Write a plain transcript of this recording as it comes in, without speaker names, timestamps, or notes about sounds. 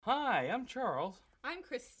Hi, I'm Charles. I'm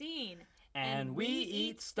Christine. And we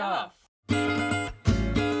eat stuff. Hey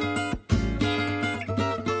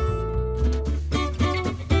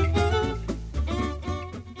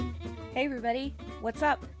everybody, what's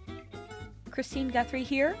up? Christine Guthrie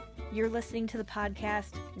here. You're listening to the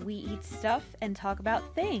podcast We Eat Stuff and Talk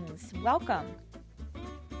About Things. Welcome.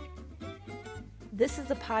 This is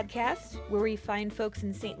a podcast where we find folks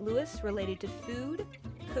in St. Louis related to food,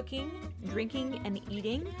 cooking, drinking, and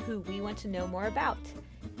eating who we want to know more about.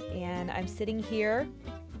 And I'm sitting here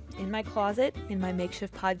in my closet in my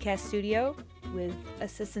makeshift podcast studio with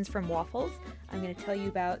assistance from Waffles. I'm going to tell you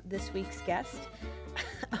about this week's guest.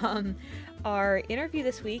 Our interview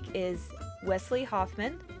this week is Wesley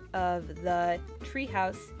Hoffman of the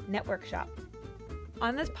Treehouse Network Shop.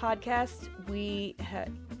 On this podcast, we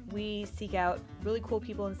seek out really cool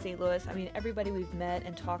people in St. Louis. I mean, everybody we've met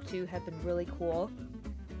and talked to have been really cool.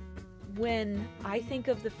 When I think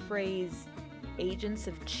of the phrase agents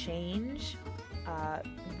of change,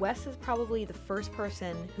 Wes is probably the first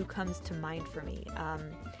person who comes to mind for me.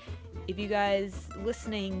 If you guys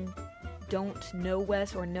listening don't know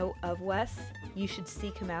Wes or know of Wes, you should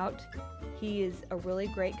seek him out. He is a really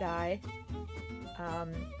great guy,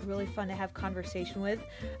 really fun to have conversation with.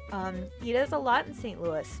 He does a lot in St.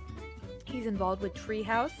 Louis. He's involved with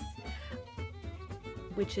Treehouse,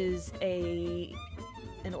 which is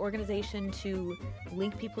an organization to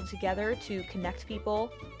link people together, to connect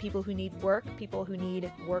people who need work, people who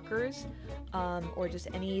need workers, or just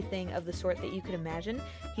anything of the sort that you could imagine.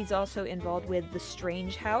 He's also involved with the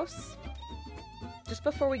Strange House. Just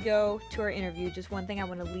before we go to our interview, just one thing I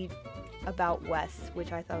want to leave about Wes,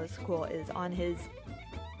 which I thought was cool, is on his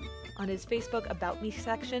Facebook About Me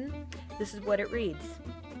section, this is what it reads.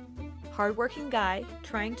 Hardworking guy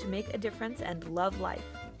trying to make a difference and love life.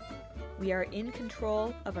 We are in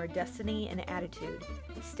control of our destiny and attitude.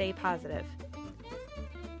 Stay positive.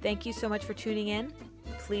 Thank you so much for tuning in.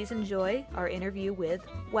 Please enjoy our interview with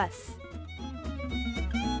Wes.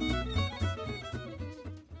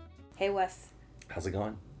 Hey, Wes. How's it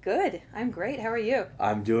going? Good. I'm great. How are you?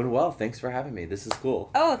 I'm doing well. Thanks for having me. This is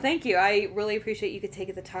cool. Oh, thank you. I really appreciate you could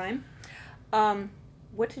take the time.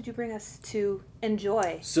 What did you bring us to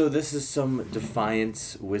enjoy? So this is some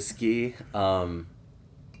Defiance whiskey.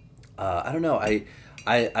 I don't know.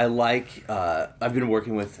 I like. I've been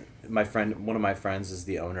working with my friend. One of my friends is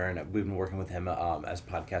the owner, and we've been working with him as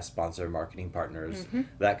podcast sponsor, marketing partners,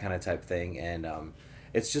 that kind of type thing, and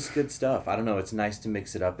it's just good stuff. I don't know. It's nice to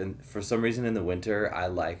mix it up, and for some reason in the winter, I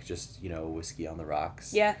like just whiskey on the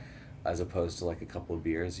rocks. Yeah. As opposed to like a couple of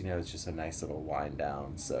beers, it's just a nice little wind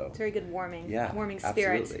down. So it's very good warming. Yeah, warming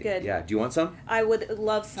spirit. Absolutely. Good. Yeah. Do you want some? I would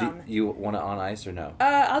love some. Do you want it on ice or no?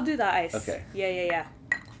 I'll do the ice. Okay. Yeah.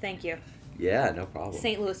 Thank you. Yeah, no problem.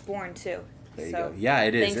 St. Louis born too. There you go. Yeah,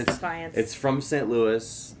 it is. Thanks, Defiance. It's from St.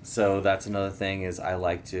 Louis, so that's another thing is I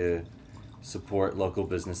like to support local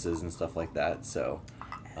businesses and stuff like that. So.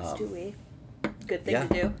 As do we. Good thing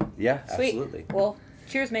to do. Yeah, Sweet. Absolutely. Well,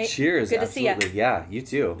 cheers, mate. Cheers. Good absolutely. to see you. Yeah, you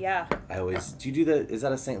too. Yeah. Do you do that? Is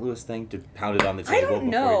that a St. Louis thing to pound it on the table? I don't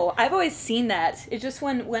know. I've always seen that. It's just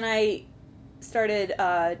when I started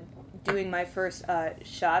doing my first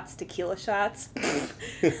tequila shots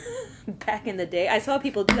back in the day, I saw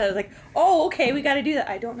people do that. I was like, oh, okay, we got to do that.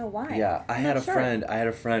 I don't know why. Yeah, I had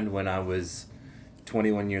a friend when I was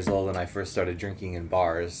 21 years old and I first started drinking in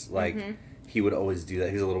bars. Like, he would always do that.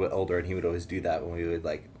 He was a little bit older, and he would always do that when we would,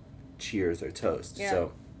 like, cheers or toast. Yeah.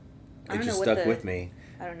 So it just stuck with me.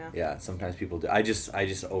 I don't know. Yeah, sometimes people do. I just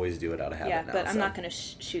always do it out of habit now. Yeah, but I'm not going to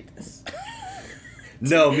shoot this.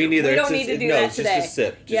 No, me neither. We don't need to do that today. Just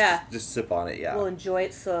sip. Just sip on it, yeah. We'll enjoy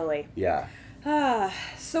it slowly. Yeah.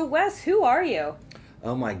 So, Wes, who are you?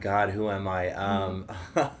 Oh my God, who am I?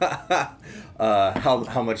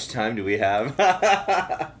 How much time do we have?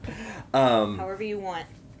 However you want.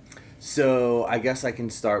 So I guess I can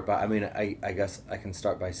start by. I guess I can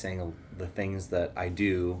start by saying the things that I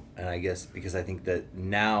do, and I guess because I think that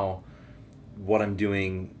now, what I'm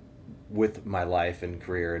doing with my life and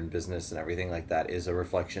career and business and everything like that is a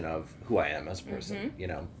reflection of who I am as a person.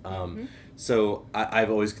 So I've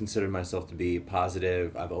always considered myself to be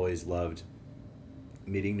positive. I've always loved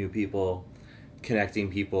meeting new people, connecting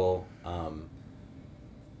people,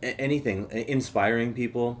 anything, inspiring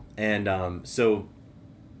people, and so.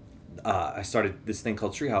 I started this thing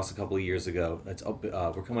called Treehouse a couple of years ago.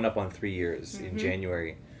 We're coming up on 3 years in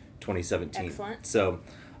January 2017. Excellent. So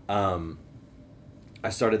I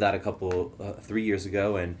started that 3 years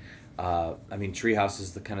ago, and Treehouse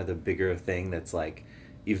is the bigger thing that's like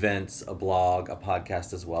events, a blog, a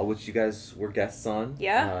podcast as well, which you guys were guests on.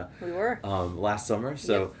 Yeah, we were. Last summer.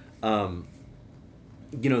 So,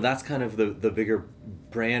 that's kind of the bigger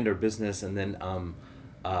brand or business. And then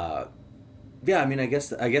yeah, I mean, I guess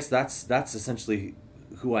that's essentially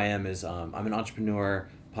who I am. Is I'm an entrepreneur,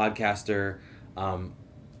 podcaster.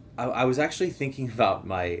 I was actually thinking about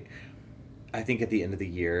I think at the end of the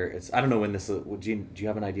year, I don't know when this. Do you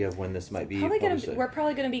have an idea of when this might be? We're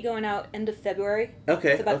probably gonna be going out end of February.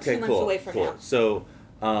 Okay. It's about 2 months away from now. So,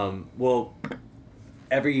 well,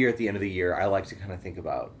 every year at the end of the year, I like to kind of think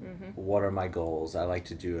about what are my goals. I like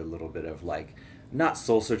to do a little bit of like, not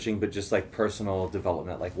soul searching, but just like personal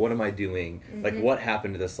development. Like, what am I doing? Like, what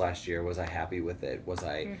happened this last year? Was I happy with it? Was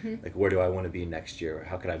I like, where do I want to be next year?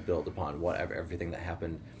 How could I build upon everything that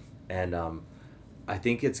happened? And I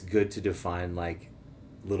think it's good to define like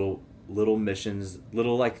little missions,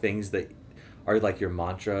 little like things that are like your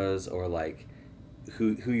mantras, or like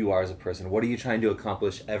who you are as a person. What are you trying to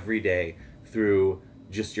accomplish every day through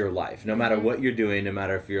just your life? No matter what you're doing, no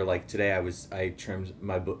matter if you're like, today I trimmed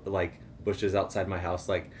my bushes outside my house,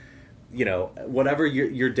 like, whatever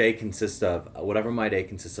your day consists of, whatever my day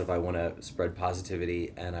consists of, I want to spread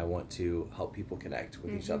positivity, and I want to help people connect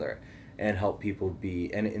with each other, and help people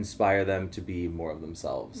and inspire them to be more of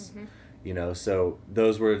themselves. So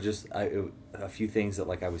those were just a few things that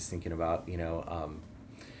like I was thinking about,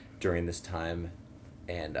 during this time.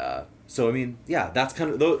 And so, I mean, yeah, that's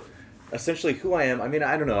kind of essentially who I am. I mean,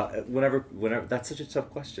 I don't know, whenever that's such a tough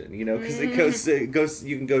question, because it goes,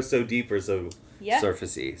 you can go so deep or so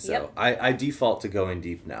surfacey. So I default to going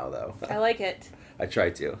deep now, though. I like it. I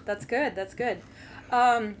try to. That's good.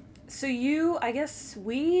 So I guess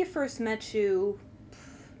we first met you,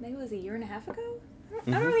 maybe it was a year and a half ago?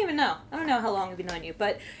 I don't even know. I don't know how long we've known you,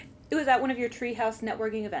 but it was at one of your Treehouse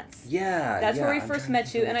networking events. Yeah. That's where we first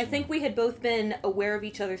met you, and I think we had both been aware of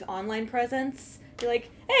each other's online presence. You're like,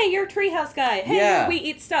 hey, you're a Treehouse guy. Hey, we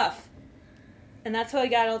eat stuff. And that's how we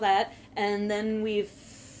got all that. And then we've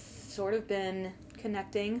sort of been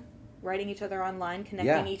connecting, writing each other online,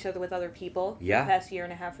 connecting each other with other people for the past year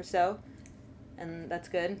and a half or so. And that's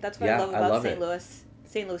good. That's what I love about St. Louis.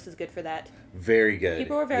 St. Louis is good for that. Very good.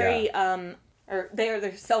 People are very,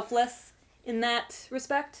 they're selfless in that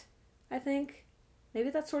respect, I think. Maybe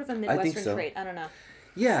that's sort of a Midwestern trait. I don't know.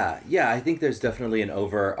 Yeah. I think there's definitely an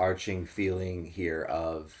overarching feeling here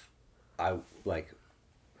of,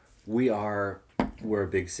 we're a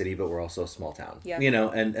big city, but we're also a small town. Yeah.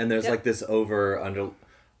 And there's like this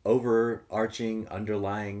overarching,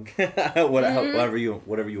 underlying, whatever you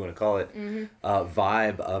want to call it,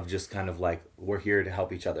 vibe of just kind of like, we're here to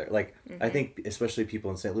help each other. Like, I think especially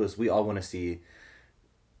people in St. Louis, we all want to see,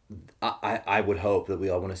 I would hope that we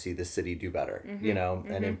all want to see the city do better,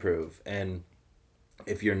 and improve. And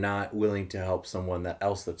if you're not willing to help someone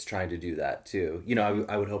else that's trying to do that too,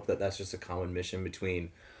 I would hope that that's just a common mission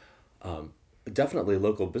between definitely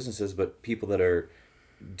local businesses, but people that are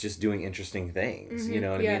just doing interesting things. You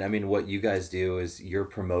know what I mean? I mean, what you guys do is you're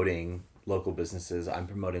promoting local businesses. I'm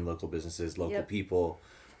promoting local businesses, local people,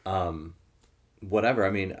 whatever.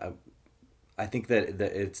 I mean, I think that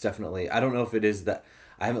it's definitely, I don't know if it is that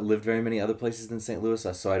I haven't lived very many other places than St. Louis,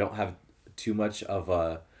 so I don't have too much of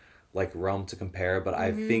a realm to compare, but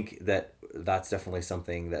I think that that's definitely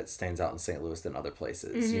something that stands out in St. Louis than other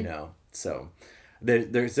places, so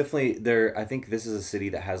there's definitely I think this is a city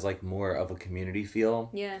that has like more of a community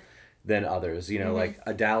feel than others, like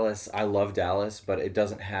a Dallas. I love Dallas, but it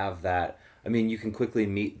doesn't have that. I mean, you can quickly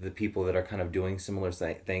meet the people that are kind of doing similar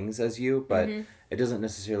things as you, but it doesn't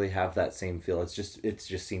necessarily have that same feel. It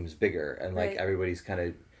just seems bigger, and like everybody's kind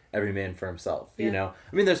of every man for himself, I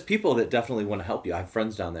mean, there's people that definitely want to help you. I have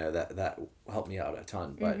friends down there that help me out a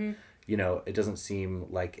ton, but it doesn't seem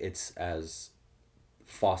like it's as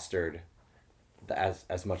fostered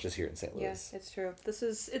as much as here in St. Louis. Yes, it's true.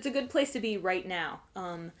 It's a good place to be right now.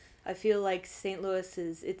 I feel like St. Louis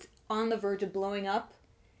it's on the verge of blowing up.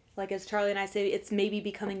 Like, as Charlie and I say, it's maybe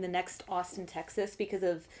becoming the next Austin, Texas, because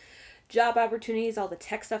of job opportunities, all the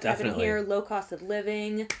tech stuff happening here, low cost of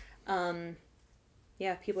living.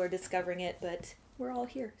 People are discovering it, but we're all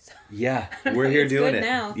here. So. Yeah, we're here doing it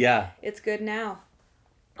now. Yeah, it's good now.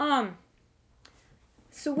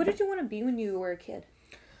 So what did you want to be when you were a kid?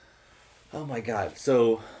 Oh my God!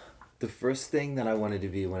 So, the first thing that I wanted to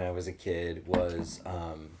be when I was a kid was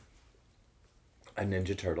a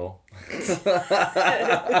Ninja Turtle.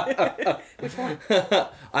 Which one?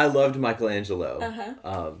 I loved Michelangelo.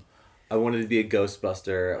 I wanted to be a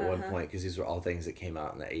Ghostbuster at one point, because these were all things that came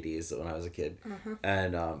out in the 80s when I was a kid.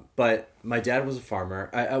 And but my dad was a farmer.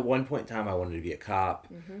 At one point in time, I wanted to be a cop.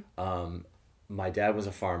 My dad was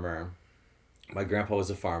a farmer. My grandpa was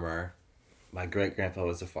a farmer. My great-grandpa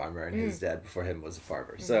was a farmer, and his dad before him was a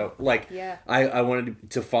farmer. So, I wanted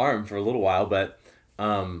to farm for a little while, but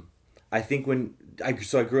I think I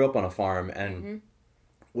grew up on a farm, and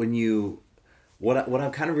when you, what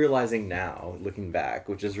I'm kind of realizing now, looking back,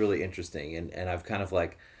 which is really interesting, and I've kind of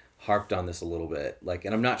like harped on this a little bit, like,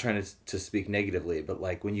 and I'm not trying to speak negatively, but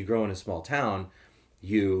like when you grow in a small town,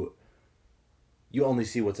 you only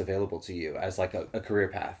see what's available to you as like a career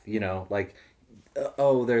path, like,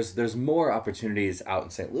 oh, there's more opportunities out in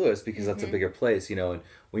St. Louis because that's a bigger place, and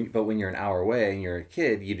when you're an hour away and you're a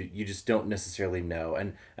kid, you just don't necessarily know.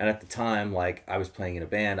 And at the time, like, I was playing in a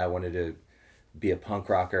band, I wanted to be a punk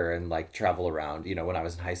rocker and like travel around, when I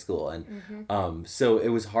was in high school. And so it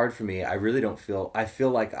was hard for me. I really I feel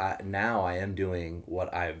like now I am doing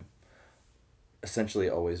what I've essentially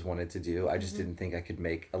always wanted to do. I just didn't think I could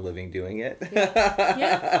make a living doing it.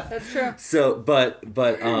 Yeah, that's true. So, but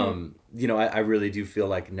I really do feel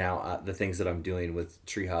like now the things that I'm doing with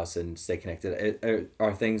Treehouse and Stay Connected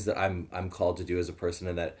are things that I'm called to do as a person,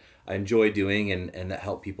 and that I enjoy doing and that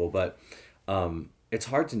help people. But it's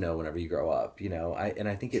hard to know whenever you grow up,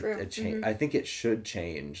 I think it change. I think it should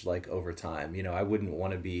change like over time. I wouldn't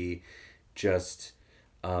want to be just,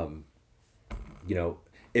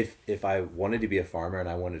 if I wanted to be a farmer and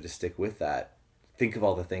I wanted to stick with that, think of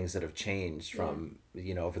all the things that have changed from,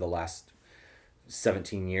 over the last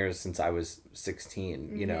 17 years since I was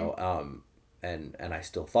 16, and I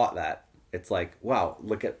still thought that. It's like, wow,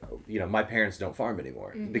 look at, my parents don't farm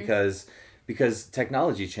anymore because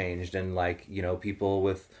technology changed, and like, people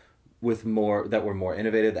with more, that were more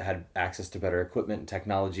innovative, that had access to better equipment and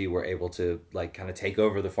technology, were able to like kind of take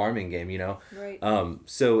over the farming game, Right.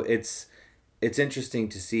 So it's interesting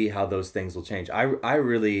to see how those things will change. I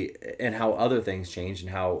really, and how other things change, and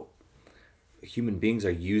how human beings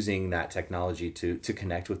are using that technology to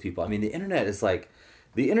connect with people. I mean, the internet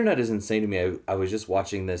is insane to me. I was just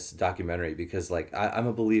watching this documentary because like I'm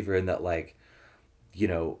a believer in that, like,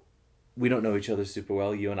 we don't know each other super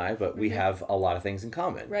well, you and I, but we have a lot of things in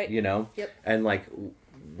common, right? Yep. And like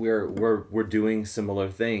we're doing similar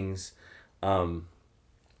things.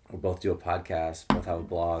 We both do a podcast, both have a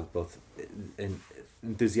blog, both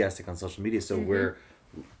enthusiastic on social media. So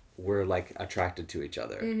we're like attracted to each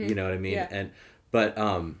other. You know what I mean? Yeah. But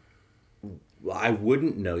I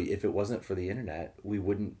wouldn't know, if it wasn't for the internet, we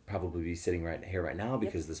wouldn't probably be sitting right here right now,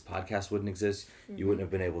 because this podcast wouldn't exist. You wouldn't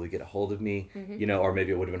have been able to get a hold of me, or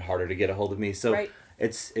maybe it would have been harder to get a hold of me. So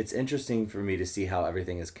it's interesting for me to see how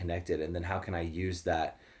everything is connected, and then how can I use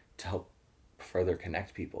that to help further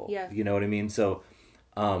connect people. Yeah. You know what I mean? So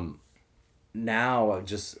now,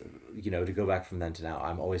 just, to go back from then to now,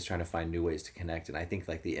 I'm always trying to find new ways to connect, and I think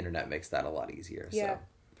like the internet makes that a lot easier. Yeah. So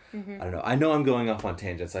I don't know. I know I'm going off on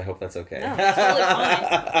tangents. I hope that's okay. No, it's totally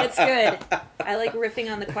fine. It's good. I like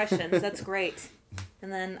riffing on the questions. That's great.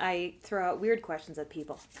 And then I throw out weird questions at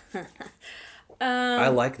people. I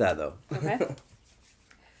like that, though. Okay.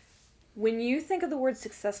 When you think of the word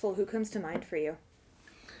successful, who comes to mind for you?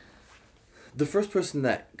 The first person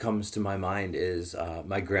that comes to my mind is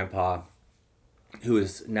my grandpa, who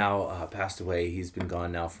is now passed away. He's been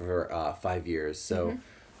gone now for 5 years. So,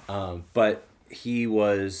 but he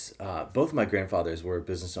was, both my grandfathers were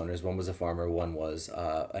business owners. One was a farmer, one was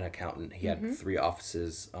an accountant. He had 3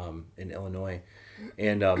 offices in Illinois.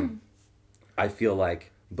 And I feel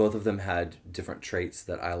like both of them had different traits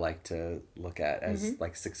that I like to look at as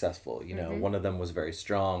like successful. One of them was very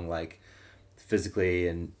strong, like physically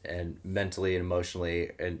and mentally and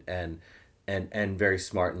emotionally, and very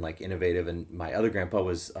smart and like innovative. And my other grandpa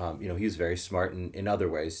was, he was very smart in other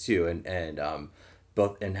ways too. And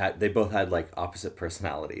they both had like opposite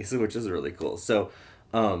personalities, which is really cool. So,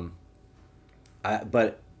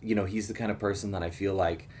 but he's the kind of person that I feel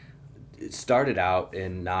like started out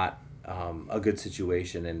in not a good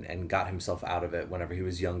situation and got himself out of it whenever he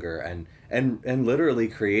was younger, and literally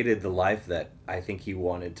created the life that I think he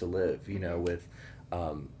wanted to live, with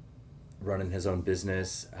running his own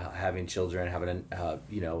business, having children, having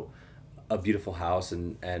a beautiful house,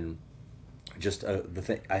 and just the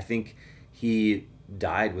thing. I think he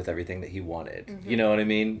died with everything that he wanted. You know what I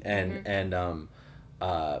mean? And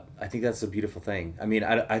I think that's a beautiful thing. I mean,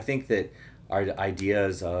 I think that our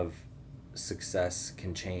ideas of success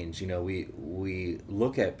can change. We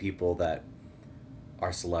look at people that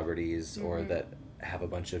are celebrities or that have a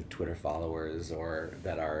bunch of Twitter followers, or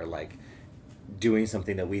that are like doing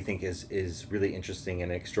something that we think is really interesting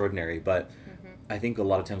and extraordinary, but I think a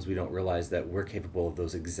lot of times we don't realize that we're capable of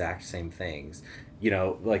those exact same things.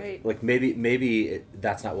 Like maybe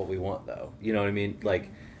that's not what we want, though. You know what I mean? Like,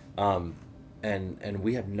 and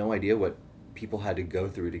we have no idea what people had to go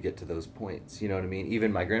through to get to those points. You know what I mean?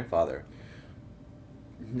 Even my grandfather,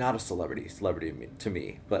 not a celebrity to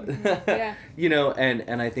me, but Yeah. you know,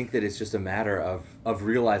 and I think that it's just a matter of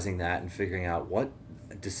realizing that and figuring out what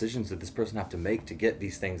decisions did this person have to make to get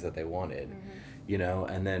these things that they wanted, you know,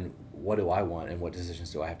 and then what do I want and what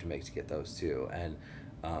decisions do I have to make to get those too, and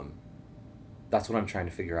that's what I'm trying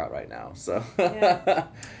to figure out right now. So Yeah.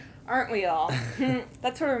 Aren't we all?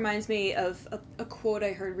 That's what reminds me of a quote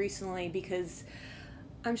I heard recently, because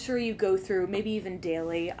I'm sure you go through, maybe even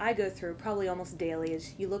daily, I go through probably almost daily,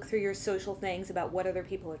 as you look through your social things about what other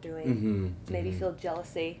people are doing, maybe feel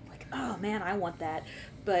jealousy, like, oh man, I want that.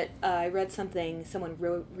 But I read something someone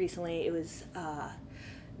wrote recently, it was,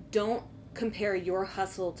 don't compare your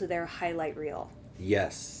hustle to their highlight reel.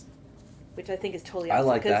 Yes. Which I think is totally I awesome.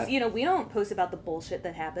 like Because, that. you know, we don't post about the bullshit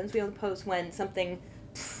that happens. We don't post when something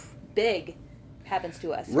big happens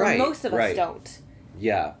to us. Right, Or most of us right. don't.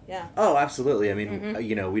 Yeah. Yeah. Oh, absolutely. I mean,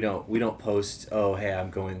 you know, we don't post. Oh, hey, I'm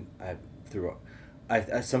going through.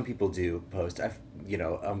 Some people do post. You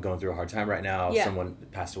know, I'm going through a hard time right now. Yeah. Someone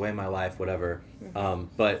passed away in my life, whatever.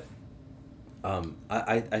 But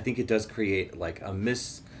I think it does create like a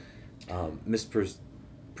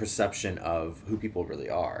misperception of who people really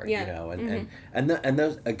are. Yeah. You know, and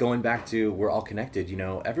those going back to, we're all connected. You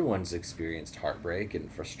know, everyone's experienced heartbreak and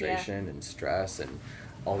frustration and stress and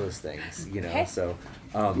all those things, you know. Okay. So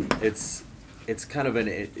it's kind of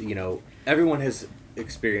you know, everyone has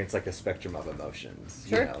experienced like a spectrum of emotions,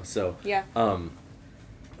 Sure. you know. So Yeah.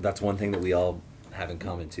 that's one thing that we all have in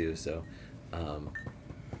common too. So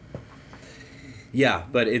yeah,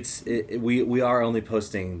 but we are only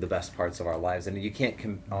posting the best parts of our lives, and you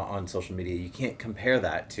can't on social media, you can't compare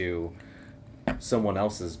that to someone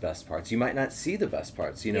else's best parts. You might not see the best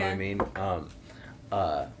parts, you know what I mean?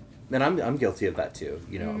 And I'm guilty of that too,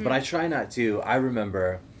 you know. But I try not to. I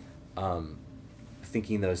remember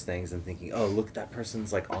thinking those things and thinking, oh, look, that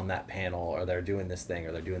person's like on that panel, or they're doing this thing,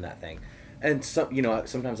 or they're doing that thing. And you know,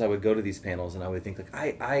 sometimes I would go to these panels and I would think like,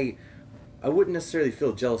 I wouldn't necessarily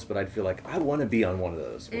feel jealous, but I'd feel like I want to be on one of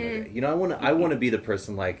those one day. You know, I want to be the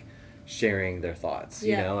person like sharing their thoughts,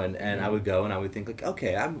 you know, and I would go and I would think like,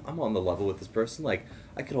 okay, I'm on the level with this person, like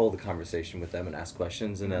I could hold a conversation with them and ask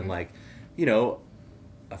questions, and then like, you know,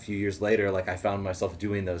 a few years later, like I found myself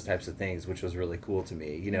doing those types of things, which was really cool to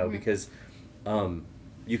me, you know, because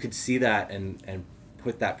you could see that and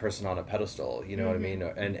put that person on a pedestal, you know what I mean?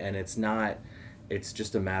 And it's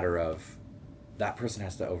just a matter of that person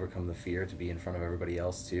has to overcome the fear to be in front of everybody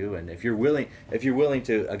else too. And if you're willing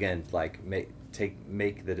to, again, like make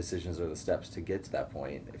the decisions or the steps to get to that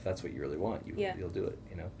point, if that's what you really want, you'll do it,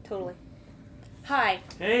 you know? Totally. Hi.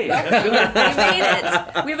 Hey, We how's it going? made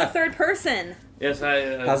it. We have a third person. Yes,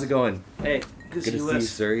 I. How's it going? Hey, good to see you,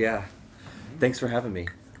 sir. Yeah. Thanks for having me.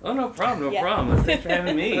 Oh, no problem, Yeah. no problem. Thanks for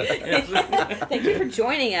having me. Yes. Thank you for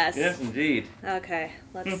joining us. Yes, indeed. Okay,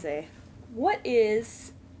 let's see. What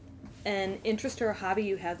is an interest or a hobby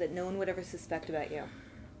you have that no one would ever suspect about you?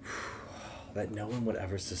 That no one would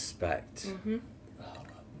ever suspect.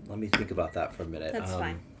 Let me think about that for a minute. That's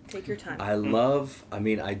fine. Take your time.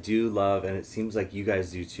 I do love, and it seems like you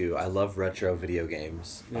guys do too, I love retro video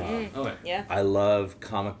games. Okay. Yeah. I love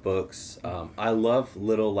comic books. I love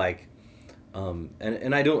little like,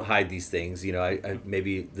 and I don't hide these things, you know, I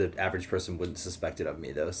maybe the average person wouldn't suspect it of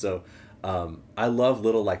me though. So I love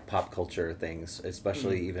little like pop culture things,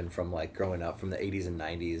 especially even from like growing up from the 80s and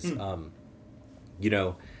 90s. You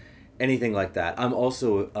know, anything like that. I'm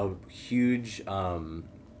also a huge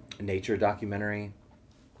nature documentary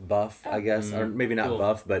buff, I guess, or maybe not Cool.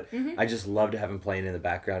 buff, but I just love to have them playing in the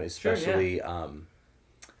background, especially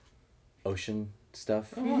ocean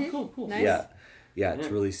stuff. Oh, cool. Nice. Yeah, it's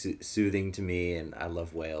really soothing to me, and I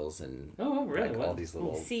love whales and Oh, really? like Wow. all these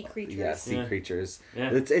little Sea creatures. sea creatures. Yeah.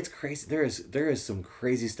 It's crazy. There is some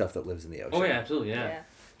crazy stuff that lives in the ocean. Oh, yeah, absolutely, yeah. Yeah.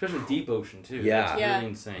 Especially deep ocean, too. Yeah. That's Yeah. really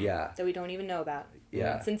insane. Yeah, That we don't even know about.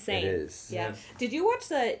 yeah, It's insane. It is. Yeah. Yes. Did you watch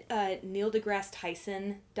the Neil deGrasse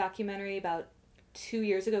Tyson documentary about 2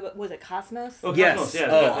 years ago? But was it Cosmos? Oh, Yes. Cosmos, yeah.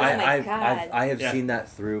 Oh, Oh my God. I have Yeah. seen that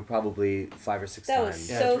through probably 5 or 6 That was times.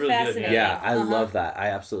 Yeah, so it's really good, fascinating. Yeah, I Uh-huh. love that. I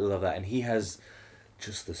absolutely love that. And he has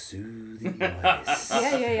just the soothing voice.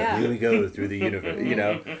 Yeah. Here we go through the universe. You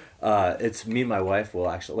know, it's me and my wife will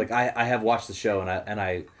actually like I have watched the show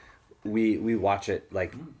and we watch it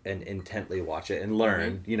like and intently watch it and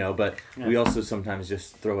learn. You know, but we also sometimes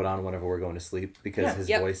just throw it on whenever we're going to sleep because his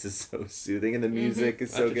Yep. voice is so soothing and the music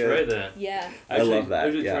is I so have to try good. that. Yeah. I love that, I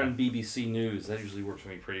usually yeah. turn on BBC News. That usually works for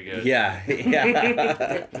me pretty good. Yeah,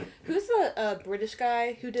 yeah. Who's the British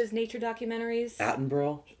guy who does nature documentaries?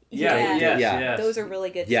 Attenborough. Yeah, Yeah. yes. Those are really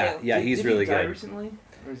good Yeah, too. yeah, Did- he's did really he die good. recently?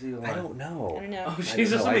 Or is he alive? I don't know. I don't know. Oh, I Jesus, don't know,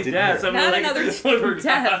 I somebody didn't dead. hear. Somebody Not like, another forgot.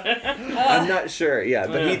 death. I'm not sure. Yeah,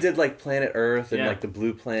 but he Yeah. did like Planet Earth and Yeah. like the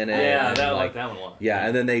Blue Planet. Yeah, and, that, I like like that one a lot. yeah,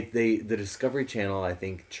 and then they the Discovery Channel I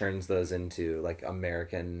think churns those into like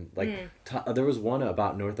American like there was one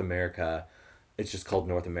about North America. It's just called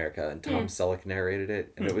North America, and Tom Selleck narrated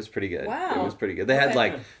it, and it was pretty good. Wow. It was pretty good. They had Okay.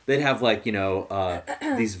 like they'd have like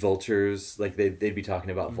these vultures, like they'd be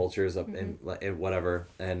talking about vultures up in whatever,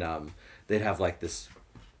 and they'd have like this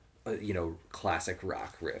classic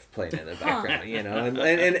rock riff playing in the background,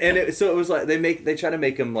 and so it was like they try to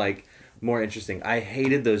make them like more interesting. I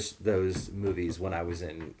hated those movies when I was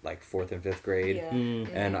in like 4th and 5th grade, Yeah.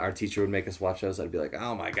 and our teacher would make us watch those. I'd be like,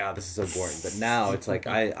 oh my god, this is so boring. But now it's like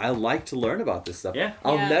I like to learn about this stuff. Yeah.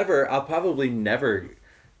 I'll probably never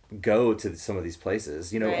go to some of these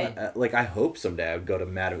places. Right. Like I hope someday I would go to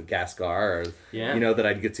Madagascar, or Yeah. that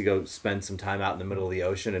I'd get to go spend some time out in the middle of the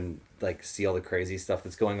ocean and like see all the crazy stuff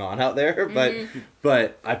that's going on out there.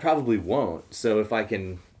 But I probably won't. So if I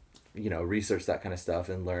can, research that kind of stuff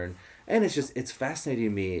and learn. And it's fascinating to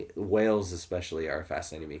me. Whales especially are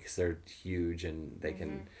fascinating to me because they're huge and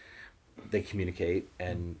they communicate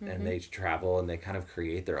and they travel and they kind of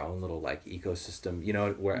create their own little like ecosystem,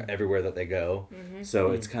 where everywhere that they go.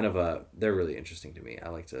 So it's kind of they're really interesting to me. I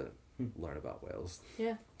like to learn about whales.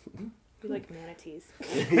 Yeah. We like manatees.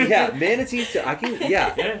 Yeah, manatees.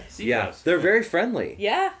 Yeah, sea Yeah, cows. they're very friendly.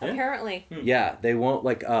 Yeah, apparently. Yeah, they won't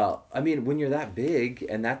like. When you're that big,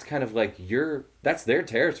 and that's kind of like that's their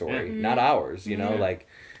territory, not ours. Like,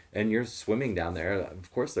 and you're swimming down there.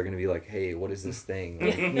 Of course, they're gonna be like, "Hey, what is this thing?"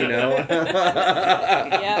 Yeah.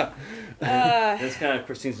 That's kind of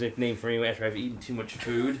Christine's nickname for me after I've eaten too much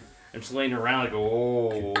food. I'm just laying around. I go,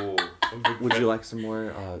 oh. Would you like some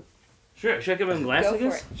more? Sure. Should I give him a glass Go of for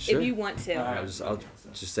this? it. Sure. If you want to. I'll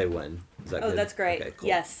just say when. Is that Oh, good? that's great. Okay, cool.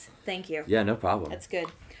 Yes. Thank you. Yeah, no problem. That's good.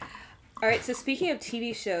 All right, so speaking of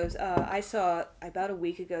TV shows, I saw about a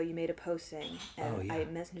week ago you made a posting, and Oh, yeah. I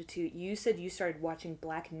mentioned it to you. You said you started watching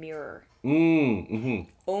Black Mirror. Mm-hmm.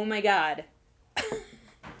 Oh my god.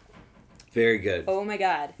 Very good. Oh my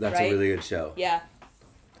god. That's right? a really good show. Yeah.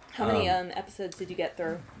 How many episodes did you get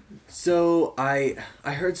through? So I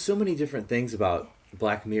heard so many different things about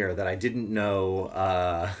Black Mirror that I didn't know.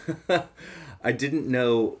 I didn't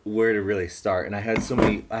know where to really start, and I had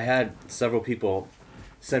several people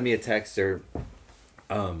send me a text or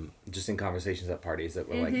just in conversations at parties that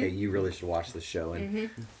were like, "Hey, you really should watch this show." And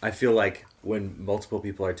I feel like when multiple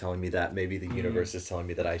people are telling me that, maybe the universe is telling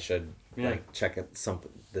me that I should like check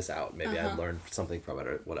this out. Maybe I'd learn something from it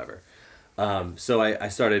or whatever. So I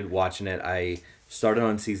started watching it. I started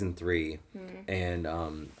on season 3, and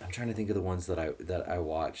I'm trying to think of the ones that I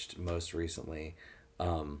watched most recently.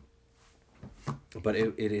 But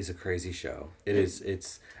it is a crazy show.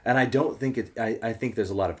 It's and I don't think I think there's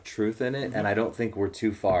a lot of truth in it, and I don't think we're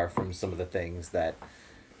too far from some of the things that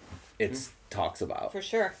it talks about. For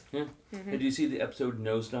sure. Yeah. And do you see the episode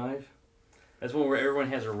Nosedive? That's one where everyone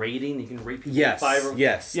has a rating. You can rate people. Yes. 5 or...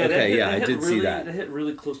 Yes. Yeah, okay. that I hit did really, see that. That hit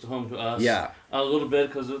really close to home to us. Yeah. A little bit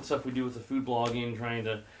because of the stuff we do with the food blogging, trying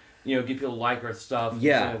to, get people to like our stuff. And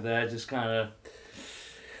Yeah. stuff like that just kind of.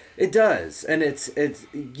 It does, and it's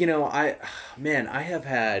I have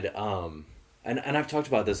had and I've talked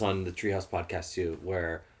about this on the Treehouse podcast too,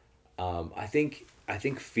 where I think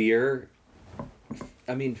fear.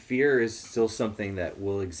 I mean, fear is still something that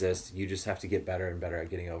will exist. You just have to get better and better at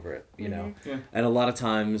getting over it, know? Yeah. And a lot of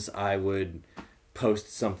times I would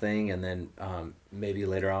post something and then maybe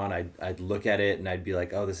later on I'd look at it and I'd be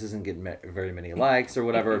like, oh, this isn't getting very many likes or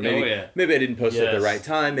whatever. Maybe maybe I didn't post it at the Yes. right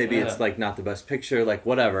time. Maybe it's like not the best picture, like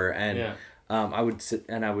whatever. And Yeah. I would sit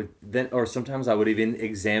and I would then, or sometimes I would even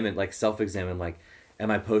self-examine, like, am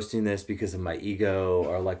I posting this because of my ego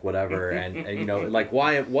or like whatever? And like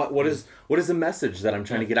what is the message that I'm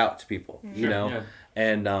trying to get out to people? Yeah.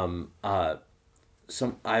 And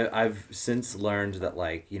I've since learned that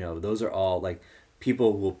like those are all like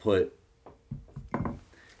people will put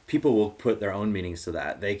their own meanings to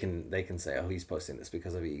that. They can say, oh, he's posting this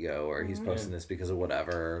because of ego, or he's posting this because of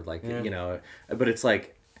whatever. Like but it's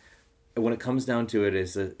like, when it comes down to it,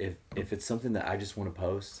 is that if it's something that I just want to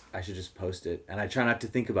post, I should just post it, and I try not to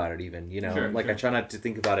think about it even. Sure. I try not to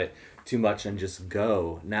think about it too much and just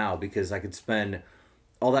go now, because I could spend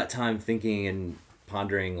all that time thinking and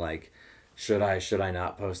pondering like, should I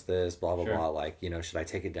not post this, blah blah blah, like should I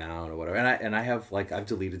take it down or whatever. And I have like I've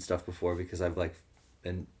deleted stuff before because I've like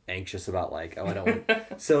been anxious about like, oh, I don't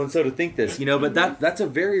want so and so to think this, but that's a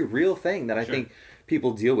very real thing that I think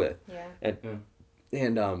people deal with. Yeah.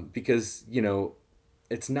 And because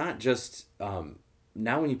it's not just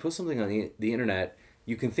now when you put something on the internet,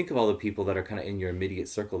 you can think of all the people that are kind of in your immediate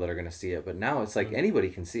circle that are going to see it, but now it's like anybody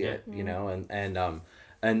can see it, you know,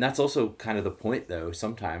 and that's also kind of the point though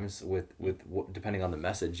sometimes with depending on the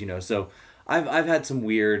message, you know. So I've had some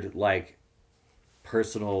weird like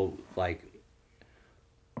personal like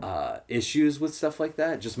issues with stuff like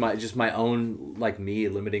that, just my own, like me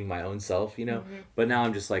limiting my own self, you know. But now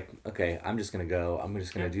I'm just like, okay, I'm just gonna go, I'm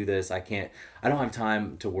just gonna do this. I don't have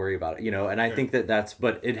time to worry about it, you know. And I think that's,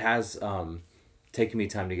 but it has taken me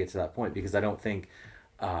time to get to that point, because I don't think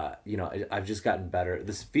you know, I've just gotten better.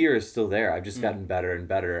 This fear is still there. I've just gotten better and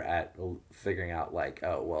better at figuring out like,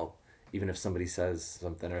 oh well, even if somebody says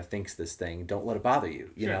something or thinks this thing, don't let it bother you,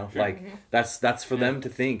 you know? Like, that's for them to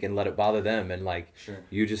think and let it bother them, and like,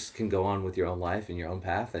 you just can go on with your own life and your own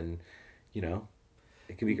path, and, you know,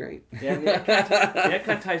 it can be great. Yeah, that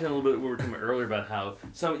kind of ties in a little bit what we were talking about earlier about how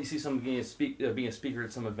you see somebody being a speaker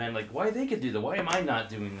at some event, like, why they could do that? Why am I not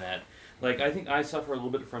doing that? Like, I think I suffer a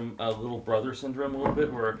little bit from little brother syndrome a little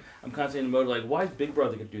bit, where I'm constantly in the mode like, why is Big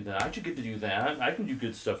Brother get to do that? I should get to do that. I can do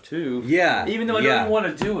good stuff too. Yeah. Even though I don't even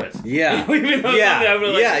want to do it. Yeah. Even though They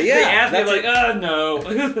ask me like, oh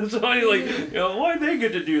no. So I'm like, you know, why they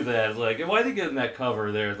get to do that? Like, why they get in that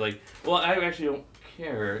cover there? It's like, well, I actually don't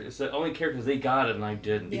care. It's that I only care because they got it and I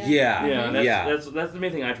didn't. That's the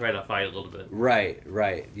main thing I try to fight a little bit.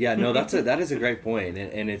 Right. Yeah. No, that is a great point,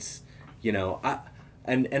 and it's, you know,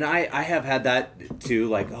 And I have had that too,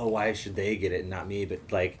 like, oh, why should they get it and not me?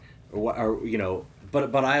 But like, or you know,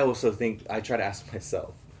 but I also think, I try to ask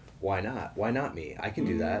myself, why not? Why not me? I can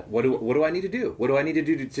do that. What do I need to do? What do I need to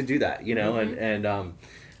do to do that? You know,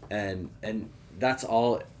 and that's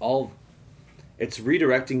all. It's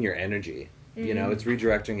redirecting your energy. You know, it's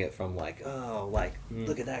redirecting it from like, oh, like,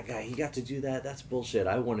 look at that guy, he got to do that. That's bullshit.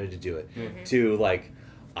 I wanted to do it. To like,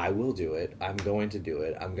 I will do it. I'm going to do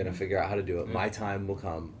it. I'm going to figure out how to do it. My time will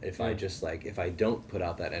come if I just like, if I don't put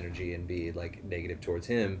out that energy and be like negative towards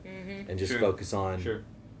him and just focus on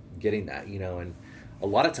getting that, you know. And a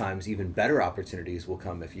lot of times even better opportunities will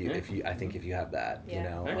come if you I think if you have that, you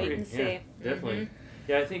know. Wait and see. Definitely.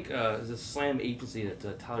 Yeah, I think there's a slam agency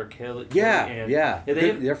that Tyler Kelly.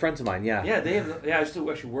 They're friends of mine. Yeah. They have. Yeah, I still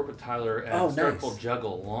actually work with Tyler at a startup called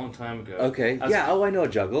Juggle a long time ago. Okay. I know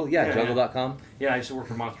Juggle. Yeah, Juggle.com. Yeah, I used to work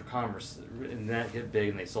for Monster Commerce, and that hit big,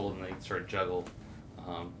 and they sold and they started Juggle.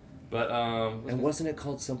 And wasn't it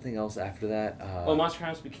called something else after that? Monster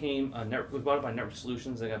Commerce became was bought by Network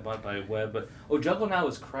Solutions. They got bought by Web, but Juggle now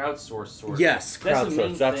is crowdsourced. Sort of. Yes,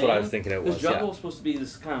 crowdsourced. That's what I was thinking it was. Because Juggle was supposed to be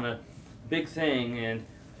this kind of big thing, and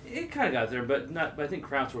it kind of got there, but not. But I think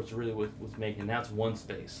crowdsourced really was making. Now it's one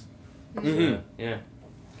space. Mm-hmm. Yeah.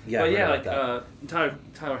 But yeah, like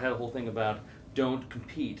Tyler had a whole thing about don't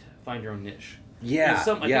compete, find your own niche. Yeah. I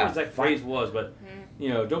don't know what the exact phrase was, but you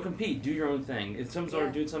know, don't compete, do your own thing. If someone's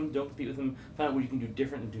already doing something, don't compete with them. Find out what you can do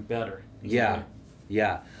different and do better. Yeah.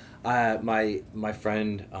 My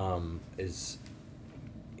friend has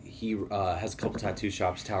a couple tattoo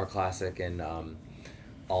shops, Tower Classic and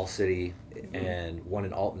All City, and one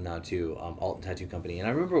in Alton now too, Alton Tattoo Company. And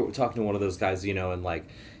I remember talking to one of those guys, you know, and like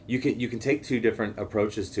you can take two different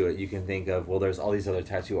approaches to it. You can think of, well, there's all these other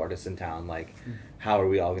tattoo artists in town, like how are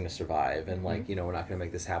we all going to survive? And like, you know, we're not going to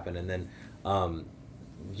make this happen. And then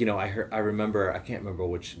you know, I remember, I can't remember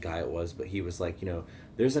which guy it was, but he was like, you know,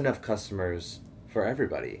 there's enough customers for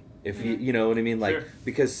everybody. If you know what I mean? Like,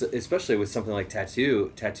 because especially with something like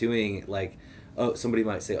tattooing, like, oh, somebody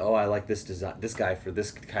might say, oh, I like this this guy for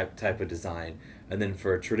this type of design, and then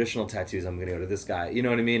for traditional tattoos, I'm gonna go to this guy. You know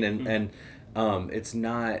what I mean? And it's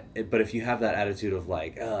not. But if you have that attitude of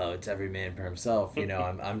like, oh, it's every man for himself, you know,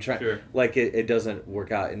 I'm trying. Like it doesn't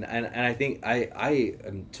work out. And I think I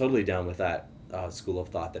am totally down with that school of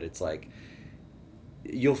thought, that it's like,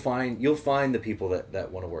 you'll find the people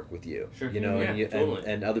that want to work with you, you know,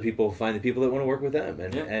 and other people find the people that want to work with them,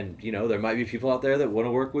 and you know, there might be people out there that want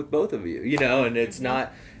to work with both of you, you know, and it's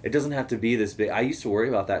not, it doesn't have to be this big. I used to worry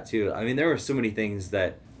about that too. I mean, there were so many things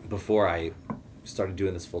that before I started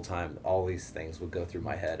doing this full time, all these things would go through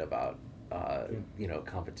my head about you know,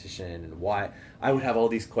 competition, and why I would have all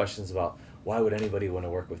these questions about why would anybody want to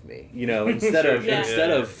work with me? You know, instead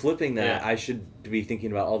of flipping that, I should be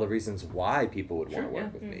thinking about all the reasons why people would want to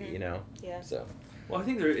work with me. You know. Yeah. So. Well, I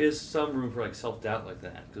think there is some room for like self-doubt like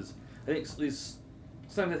that, because I think at least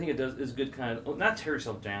sometimes I think it does is good kind of, not tear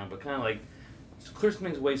yourself down, but kind of like clear some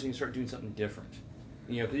things away so you can start doing something different.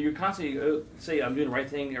 You know, because you're constantly say I'm doing the right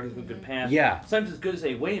thing, everything's a good path. Yeah. Sometimes it's good to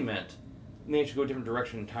say, wait a minute, maybe I should go a different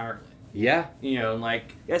direction entirely. Yeah. You know,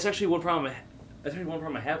 like that's actually one problem. That's actually one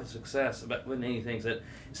problem I have with success about with anything, is that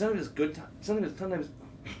something is good. Something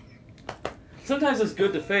sometimes it's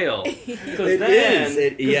good to fail. Because It then, is.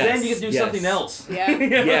 then you can do something else. Yeah.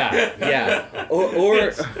 Yeah.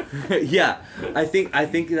 Or yeah. I think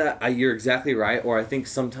that you're exactly right. Or I think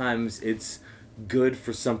sometimes it's good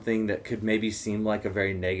for something that could maybe seem like a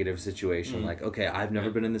very negative situation. Like, okay, I've never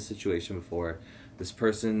been in this situation before. This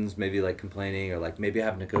person's maybe like complaining, or like maybe I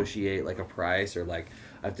have to negotiate like a price, or like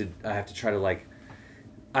I have to try to like.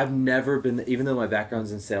 I've never been, even though my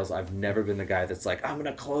background's in sales, I've never been the guy that's like, I'm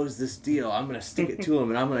gonna close this deal, I'm gonna stick it to him,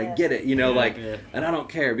 and I'm gonna get it, and I don't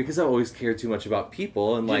care, because I always care too much about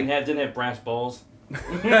people, and like didn't have brass balls. No.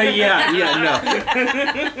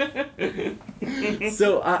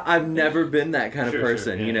 So I've never been that kind of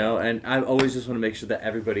person, and I always just want to make sure that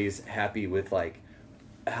everybody's happy with like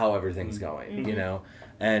how everything's going,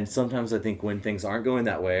 and sometimes I think when things aren't going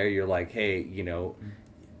that way, you're like, hey,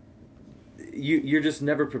 you're just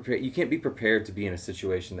never prepared. You can't be prepared to be in a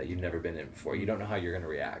situation that you've never been in before. You don't know how you're going to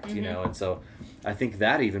react, and so I think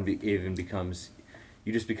that even becomes,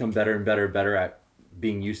 you just become better and better at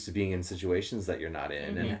being used to being in situations that you're not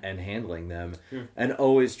in, and handling them, and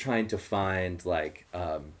always trying to find like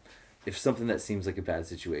if something that seems like a bad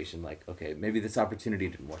situation, like, okay, maybe this opportunity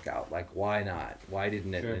didn't work out, like, why not, why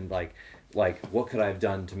didn't it, and like what could I have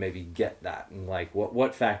done to maybe get that, and like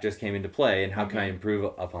what factors came into play, and how can I improve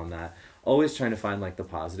upon that. Always trying to find like the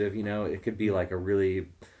positive. It could be like a really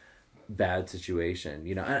bad situation,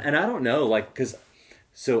 and I don't know, like, because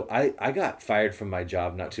so I got fired from my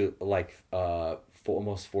job not too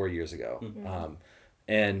almost 4 years ago.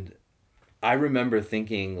 And I remember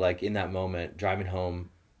thinking, like, in that moment, driving home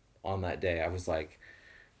on that day, I was like,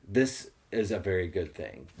 this is a very good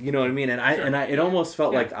thing. You know what I mean? And it almost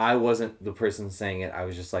felt like I wasn't the person saying it. I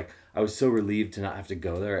was just like, I was so relieved to not have to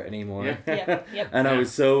go there anymore. And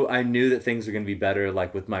I knew that things were going to be better,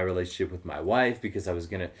 like with my relationship with my wife, because I was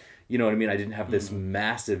going to, you know what I mean? I didn't have this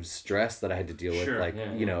massive stress that I had to deal with,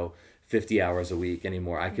 50 hours a week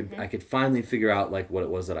anymore. I could finally figure out like what it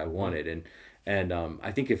was that I wanted. And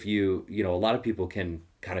I think if a lot of people can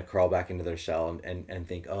kind of crawl back into their shell and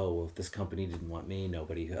think, oh, well, if this company didn't want me,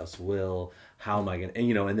 nobody else will. How am I going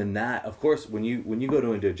to, and then that, of course, when you go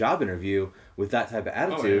to a job interview with that type of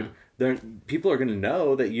attitude, people are going to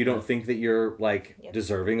know that you don't think that you're like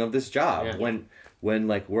deserving of this job, when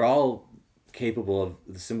like we're all capable of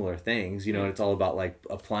similar things, and it's all about like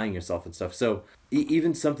applying yourself and stuff. So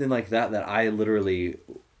even something like that I literally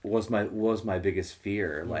was my biggest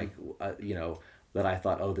fear, like that I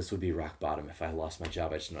thought, oh, this would be rock bottom if I lost my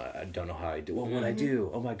job. I don't know how I do. What would I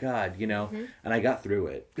do? Oh my God, and I got through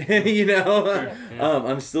it.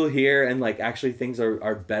 I'm still here, and like actually things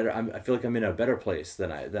are better. I feel like I'm in a better place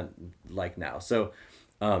than like now. So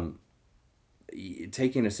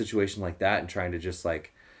taking a situation like that and trying to just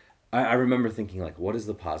like, I remember thinking like, what is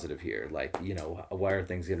the positive here? Like, why are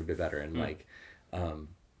things going to be better? And like,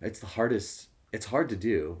 it's hard to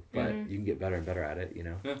do, but you can get better and better at it,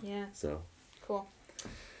 Yeah. So. Cool.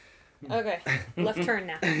 Okay, left turn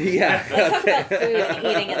now. Yeah. Let's talk about food and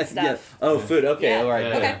eating and stuff. Yeah. Oh, food. Okay. Yeah. All right.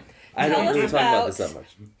 Okay. I don't really talk about this that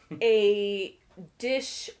much. A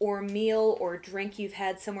dish or meal or drink you've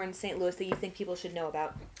had somewhere in St. Louis that you think people should know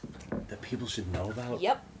about. That people should know about?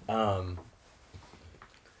 Yep.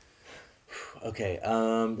 Okay.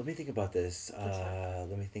 Let me think about this.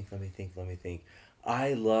 Let me think.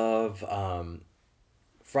 I love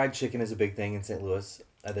fried chicken is a big thing in St. Louis.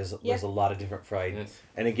 There's a lot of different fried,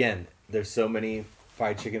 and again, there's so many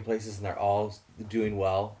fried chicken places, and they're all doing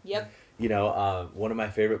well. Yep. One of my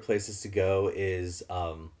favorite places to go is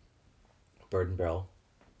Bird and Barrel.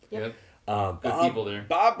 Yep. Good people there.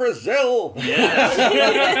 Bob Brazil.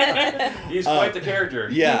 Yes. He's quite the character.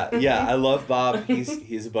 Yeah. I love Bob.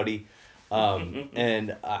 He's a buddy.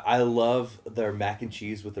 And I love their mac and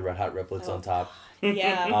cheese with the red hot riplets on top.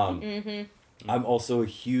 Yeah. I'm also a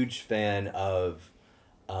huge fan of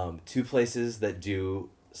two places that do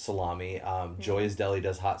salami. Joya's Deli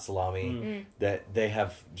does hot salami. That they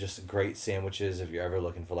have just great sandwiches if you're ever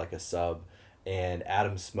looking for like a sub. And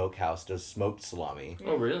Adam's Smokehouse does smoked salami.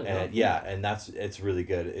 Oh, really? And and it's really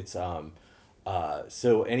good. It's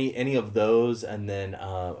so any of those, and then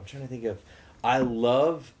I'm trying to think of, I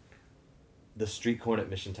love the street corn at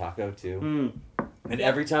Mission Taco too. And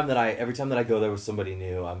every time that I go there with somebody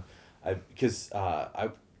new, I'm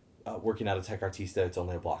working out of Tech Artista, it's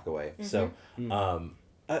only a block away. So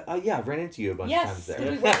I ran into you a bunch of times there.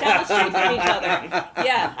 Yes, we went down the street from each other.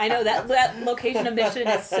 Yeah, I know that location of Mission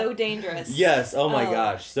is so dangerous. Yes, oh my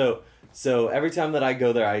gosh. So every time that I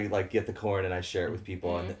go there, I like get the corn and I share it with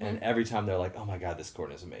people, and every time they're like, "Oh my God, this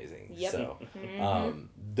corn is amazing." Yep. So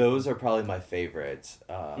those are probably my favorites.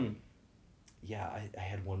 Yeah, I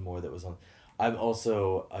had one more that was on. I'm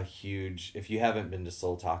also a huge. If you haven't been to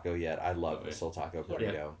Soul Taco yet, I love Oh, the yeah. Soul Taco Yep.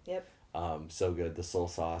 burrito. Yep. So good. The soul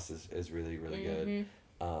sauce is really really good.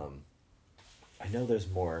 I know there's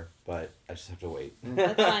more, but I just have to wait.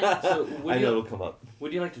 That's fine. So, I know it'll come up. What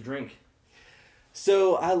do you like to drink?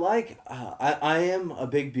 So I like. I am a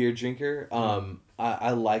big beer drinker.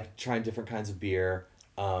 I like trying different kinds of beer.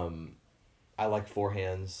 I like Four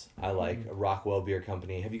Hands. I like Rockwell Beer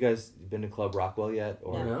Company. Have you guys been to Club Rockwell yet?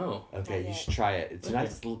 Or No. Okay, Not you yet. should try it. Okay.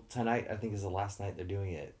 Tonight I think is the last night they're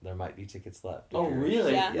doing it. There might be tickets left. Oh,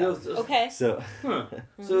 really? Yeah. Yeah. Okay. So Huh.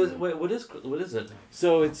 So wait, what is it?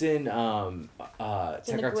 so it's in It's in Tech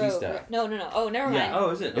the Grove, Artista. right? No. Oh, never mind. Yeah.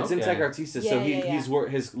 Oh, is it? It's in Okay. Tech Artista, Yeah, so yeah.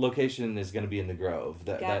 his location is going to be in the Grove.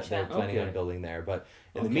 That they're Gotcha. planning Okay. on building there. But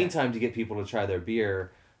in the Okay. meantime, to get people to try their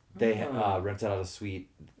beer, they Ah. rented out a suite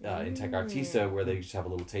in Tech Artista where they just have a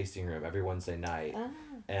little tasting room every Wednesday night, Ah,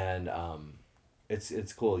 and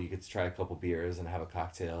it's cool. You get to try a couple beers and have a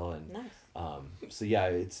cocktail, and nice. so yeah,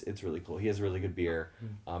 it's really cool. He has really good beer,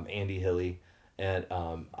 Andy Hilly, and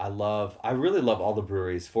I really love all the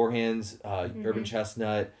breweries. Four Hands, Urban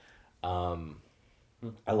Chestnut.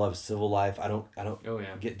 I love Civil Life. I don't Oh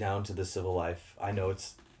yeah. get down to the Civil Life. I know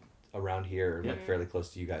it's around here, like fairly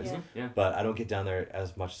close to you guys, Yeah. Yeah. but I don't get down there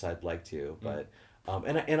as much as I'd like to. But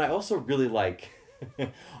and I also really like.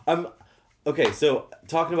 Okay. So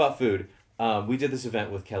talking about food, we did this event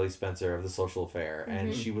with Kelly Spencer of the Social Affair,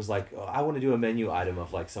 and she was like, oh, "I want to do a menu item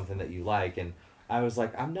of like something that you like," and I was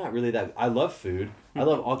like, "I'm not really that. I love food. I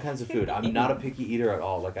love all kinds of food. I'm not a picky eater at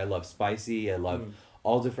all. Like I love spicy. I love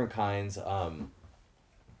all different kinds.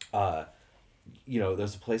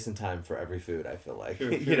 There's a place and time for every food, I feel like,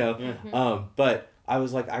 Sure, Yeah. But I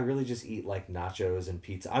was like, I really just eat like nachos and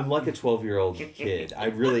pizza. I'm like a 12-year-old kid. I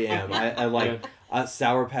really am. I like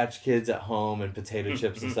Sour Patch Kids at home and potato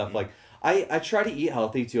chips and stuff. Like I try to eat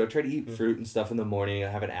healthy too. I try to eat fruit and stuff in the morning. I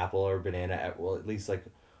have an apple or a banana at least like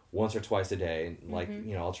once or twice a day. And like,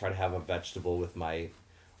 I'll try to have a vegetable with my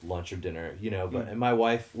lunch or dinner, but and my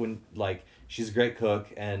wife, when like she's a great cook,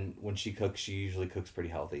 and when she cooks she usually cooks pretty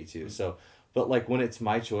healthy too, so but like when it's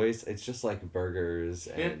my choice, it's just like burgers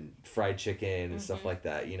and fried chicken and stuff like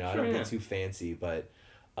that, I don't get too fancy, but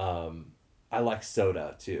I like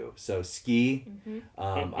soda too, so Ski,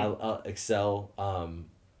 I Excel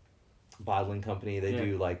bottling company, they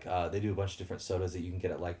do like they do a bunch of different sodas that you can get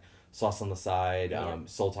at like Sauce on the Side,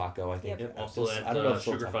 Soul Taco, I think. Yep. Also at I don't know if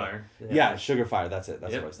Soul Sugar Taco. Fire. Yeah, Sugar Fire. That's it.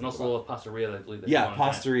 That's Yep. what I was And thinking also about. Pastaria, I believe. Yeah,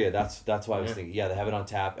 Pastaria. That's what I was Yeah. thinking. Yeah, they have it on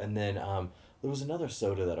tap. And then there was another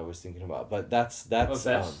soda that I was thinking about, but that's Vest.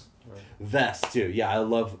 Vest too. Yeah, I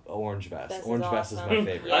love Orange Vest. Vest is Orange Vest is awesome. my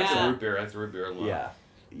favorite. I like Yeah. the root beer. I like the root beer a lot.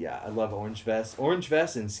 Yeah, I love Orange Vest. Orange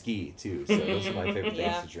Vest and Ski too. So those are my favorite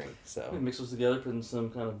Yeah. things to drink. We So. mix those together, put in some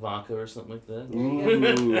kind of vodka or something like that.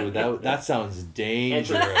 Ooh, that sounds And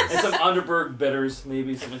dangerous. some Underberg bitters,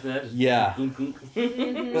 maybe something like that. Just Yeah. goonk,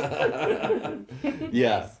 goonk.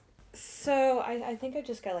 Yeah. So I think I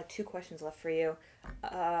just got like 2 questions left for you.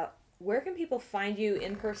 Where can people find you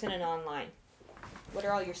in person and online? What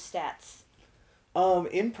are all your stats?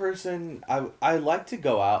 In person, I like to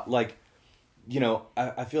go out, like,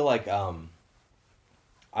 I feel like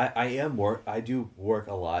I do work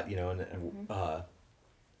a lot, and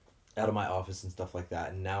out of my office and stuff like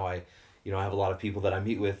that, and now I have a lot of people that I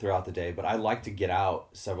meet with throughout the day, but I like to get out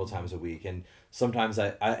several times a week, and sometimes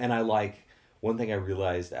I like, one thing I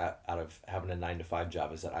realized out of having a 9-to-5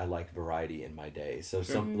 job is that I like variety in my day. So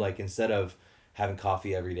like instead of having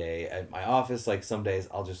coffee every day at my office, like some days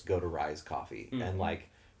I'll just go to Rise Coffee and like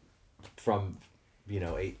from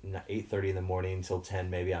 8:30 in the morning until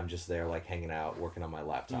 10 maybe, I'm just there like hanging out, working on my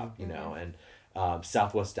laptop, and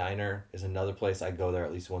Southwest Diner is another place. I go there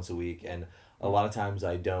at least once a week, and a lot of times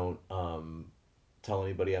I don't tell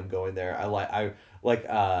anybody I'm going there. I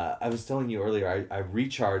was telling you earlier, I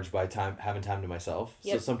recharge by having time to myself.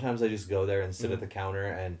 Yep. So sometimes I just go there and sit at the counter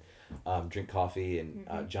and drink coffee, and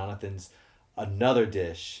Jonathan's another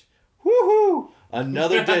dish. Woohoo!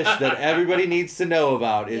 Another dish that everybody needs to know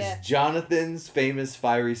about is Jonathan's famous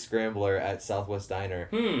fiery scrambler at Southwest Diner.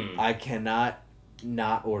 I cannot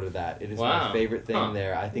not order that. It is my favorite thing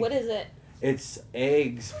there. I think. What is it? It's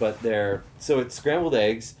eggs, but it's scrambled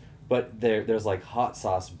eggs, but there's like hot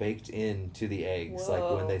sauce baked into the eggs, like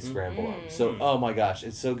when they scramble them. So oh my gosh,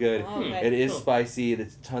 it's so good. Okay. It is spicy.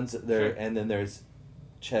 It's tons of there, and then there's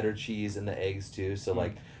cheddar cheese in the eggs too. So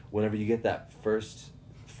like whenever you get that first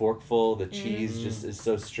forkful, the cheese just is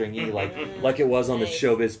so stringy, like it was on the Nice.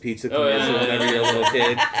 Showbiz Pizza Oh, yeah. commercial whenever you're a little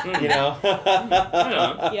kid,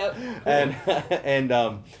 Yep. and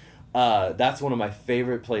that's one of my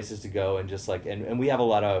favorite places to go, and just like and we have a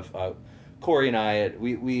lot of Corey and I,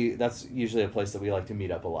 we that's usually a place that we like to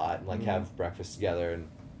meet up a lot and like have breakfast together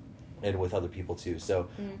and with other people too. So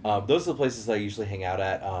those are the places I usually hang out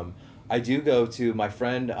at. I do go to my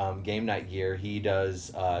friend Game Night Gear. He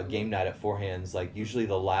does game night at Four Hands, like usually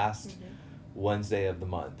the last Wednesday of the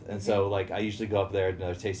month. And so like I usually go up there to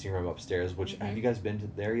another tasting room upstairs, which have you guys been to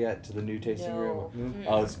there yet, to the new tasting room?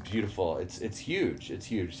 Oh, it's beautiful. It's huge. It's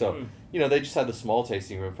huge. So, you know, they just had the small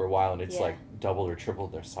tasting room for a while and it's like doubled or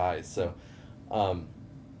tripled their size. So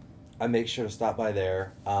I make sure to stop by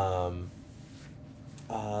there.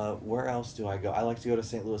 Where else do I go? I like to go to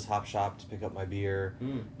St. Louis Hop Shop to pick up my beer.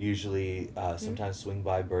 Usually, sometimes swing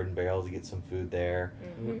by Bird and Barrel to get some food there.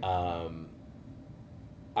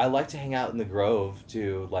 I like to hang out in the Grove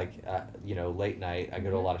too, like, you know, late night. I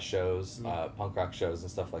go to a lot of shows, punk rock shows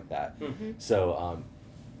and stuff like that. So,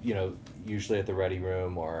 you know, usually at the Ready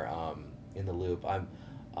Room or in the Loop. I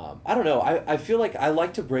don't know. I feel like I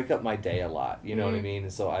like to break up my day a lot. You know what I mean?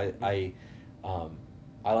 And so I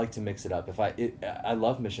like to mix it up. I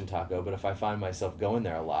love Mission Taco, but if I find myself going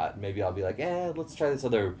there a lot, maybe I'll be like, let's try this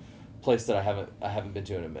other place that I haven't been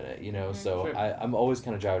to in a minute, you know. So Sure. I'm always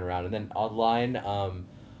kind of driving around, and then online,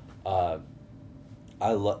 I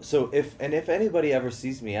love. So if anybody ever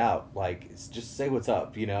sees me out, like, just say what's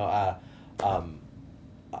up, you know.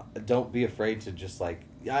 Don't be afraid to just like.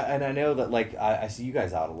 And I know that like I see you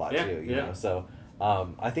guys out a lot too, you know. So.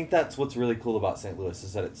 I think that's what's really cool about St. Louis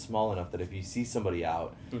is that it's small enough that if you see somebody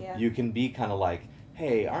out, you can be kind of like,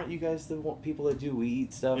 hey, aren't you guys the people that do We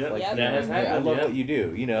Eat stuff? Yep. Like, Yep. you know, That has I happened, love yeah. what you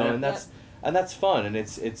do, you know, and that's fun and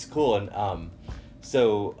it's cool and say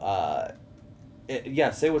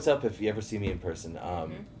what's up if you ever see me in person.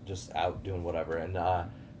 Just out doing whatever and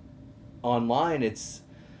online it's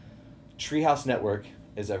Treehouse Network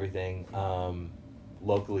is everything.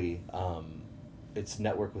 Locally. It's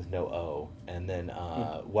network with no O, and then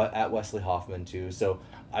at Wesley Hoffman too. So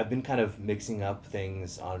I've been kind of mixing up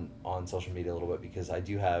things on social media a little bit because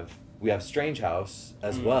we have Strange House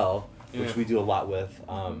as well, which we do a lot with.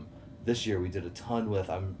 This year we did a ton with.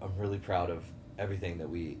 I'm really proud of everything that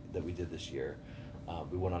we did this year.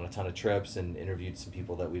 We went on a ton of trips and interviewed some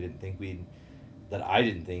people that I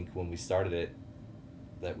didn't think when we started it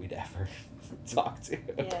that we'd ever talk to.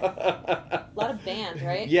 A lot of bands,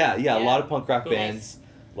 right? Yeah, a lot of punk rock Nice.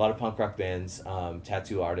 bands,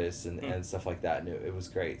 tattoo artists and stuff like that, and it was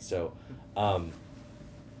great. So,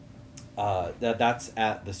 that's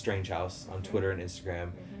at the Strange House on Twitter and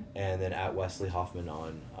Instagram, and then at Wesley Hoffman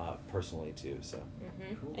on personally too. So,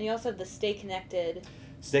 Cool. And you also have the Stay Connected,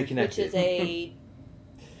 which is a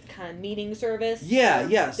kind of meeting service. Yeah.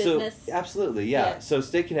 Business. So absolutely, yeah. So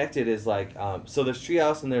Stay Connected is like so there's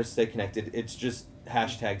Treehouse and there's Stay Connected. It's just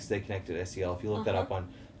hashtag Stay Connected STL. If you look that up on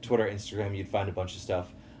Twitter, Instagram, you'd find a bunch of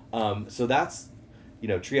stuff. So that's, you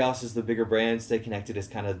know, Treehouse is the bigger brand. Stay Connected is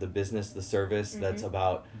kind of the business, the service that's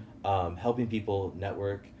about helping people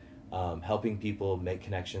network, helping people make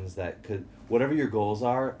connections that could, whatever your goals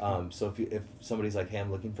are. So if somebody's like, hey,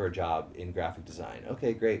 I'm looking for a job in graphic design.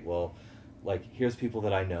 Okay, great. Well, like, here's people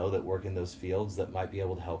that I know that work in those fields that might be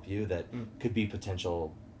able to help you, that could be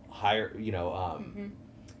potential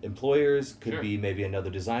employers, could be maybe another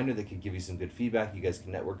designer that could give you some good feedback. You guys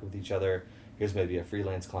can network with each other. Here's maybe a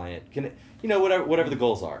freelance client. Whatever the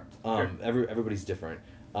goals are. Everybody's different.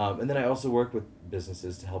 And then I also work with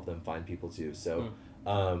businesses to help them find people too. So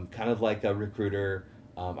kind of like a recruiter.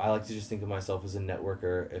 I like to just think of myself as a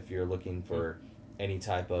networker. If you're looking for any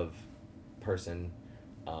type of person,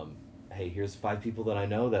 hey, here's 5 people that I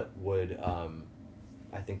know that would,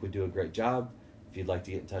 I think would do a great job. If you'd like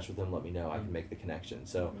to get in touch with them, let me know. I can make the connection.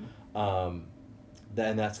 So,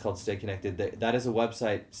 then that's called Stay Connected. That is a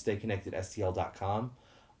website, stayconnectedstl.com,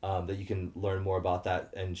 that you can learn more about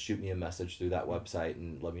that and shoot me a message through that website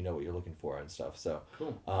and let me know what you're looking for and stuff. So,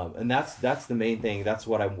 cool. And that's the main thing. That's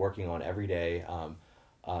what I'm working on every day.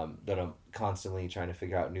 That I'm constantly trying to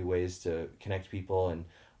figure out new ways to connect people, and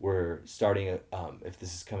we're starting if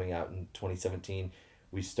this is coming out in 2017,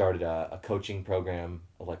 we started a coaching program,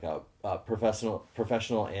 like a professional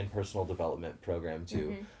and personal development program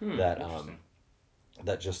too,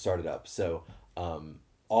 that just started up. So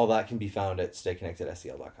all that can be found at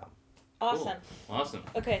stayconnectedstl.com. Awesome. Cool. Awesome.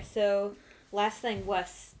 Okay, so last thing,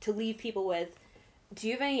 Wes, to leave people with, do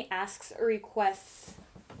you have any asks or requests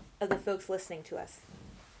of the folks listening to us?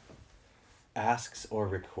 Asks or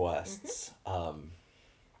requests.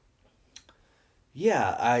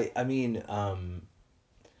 Yeah, I mean,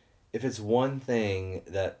 if it's one thing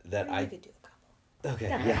that I could do a couple. Okay,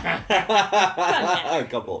 Doesn't yeah. A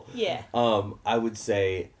couple. Yeah. I would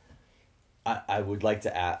say I would like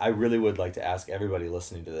to I really would like to ask everybody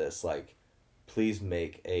listening to this, like, please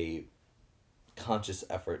make a conscious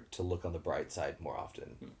effort to look on the bright side more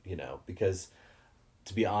often, you know, because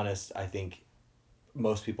to be honest, I think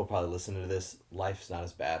most people probably listen to this, life's not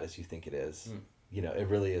as bad as you think it is. You know, it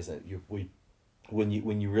really isn't. When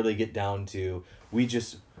you really get down to,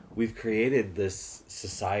 we've created this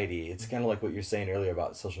society. It's kind of like what you're saying earlier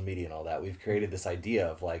about social media and all that. We've created this idea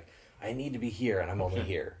of like, I need to be here and I'm only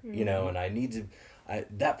here, you know, and I need to,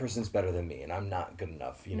 that person's better than me and I'm not good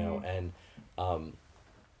enough, you know, and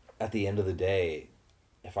at the end of the day,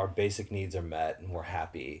 if our basic needs are met and we're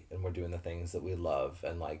happy and we're doing the things that we love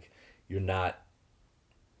and like,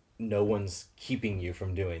 no one's keeping you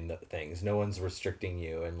from doing the things, no one's restricting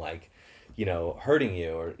you and like, you know, hurting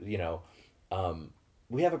you or, you know,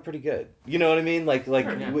 we have it pretty good, you know what I mean? Like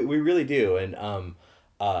we really do. And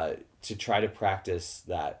to try to practice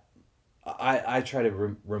that, I try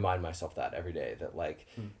to remind myself that every day that like,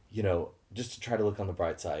 you know, just to try to look on the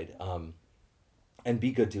bright side, and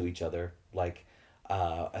be good to each other. Like,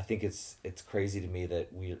 I think it's crazy to me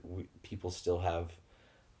that we people still have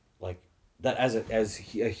like that as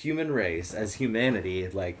a human race, as humanity,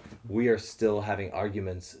 like we are still having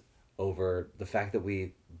arguments over the fact that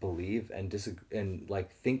we believe and disagree and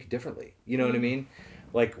like think differently. You know what I mean?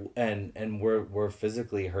 Like and we're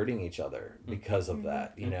physically hurting each other because of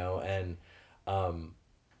that, you know, and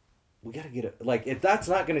we gotta get it. Like that's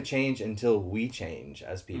not gonna change until we change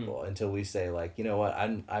as people. Until we say like, you know what,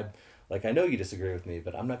 I know you disagree with me,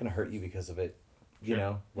 but I'm not gonna hurt you because of it. You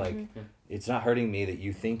know, like it's not hurting me that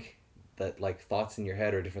you think that like thoughts in your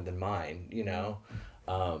head are different than mine. You know,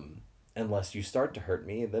 unless you start to hurt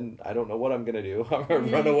me, then I don't know what I'm gonna do. I'm gonna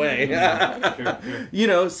run away. You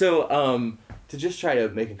know, so to just try to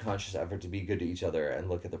make a conscious effort to be good to each other and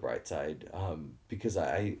look at the bright side, because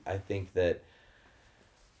I think that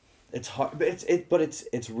it's hard, but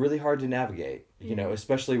it's really hard to navigate, you know,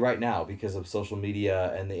 especially right now because of social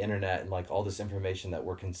media and the internet and like all this information that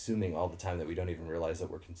we're consuming all the time that we don't even realize that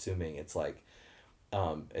we're consuming. It's like,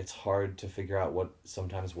 it's hard to figure out what is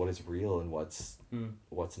real and what's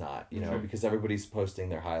not, you know, because everybody's posting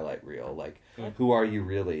their highlight reel. Like, who are you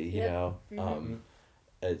really, you know,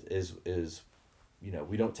 is, you know,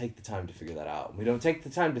 we don't take the time to figure that out. We don't take the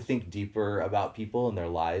time to think deeper about people and their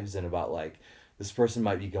lives and about like, this person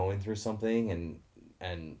might be going through something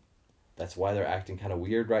and that's why they're acting kind of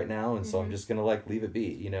weird right now. And so I'm just going to like leave it be,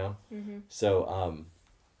 you know? So,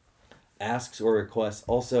 asks or requests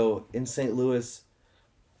also in St. Louis,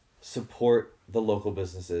 support the local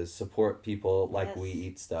businesses, support people like We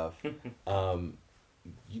Eat Stuff.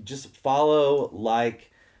 You just follow,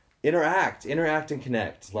 like, interact and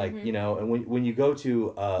connect. Like, you know, and when you go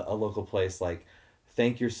to a local place, like,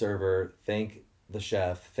 thank your server, thank the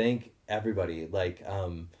chef, thank everybody. Like,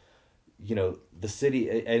 you know, the city,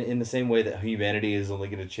 and in the same way that humanity is only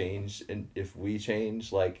going to change and if we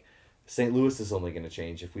change, like, St. Louis is only going to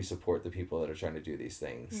change if we support the people that are trying to do these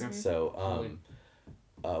things. So,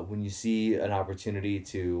 when you see an opportunity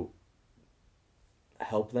to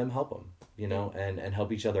help them, you know, and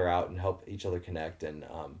help each other out and help each other connect. And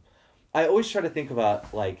I always try to think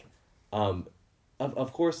about, like,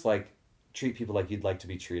 of course, like, treat people like you'd like to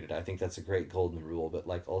be treated. I think that's a great golden rule. But,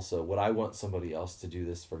 like, also, would I want somebody else to do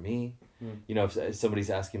this for me? You know, if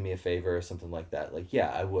somebody's asking me a favor or something like that, like, yeah,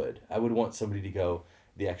 I would want somebody to go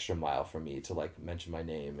the extra mile for me to, like, mention my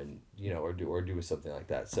name and, you know, or do something like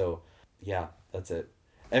that. So, yeah, that's it.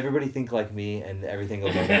 Everybody think like me and everything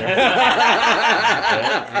will go better.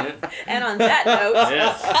 And on that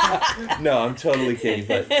note... No, I'm totally kidding,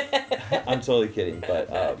 but...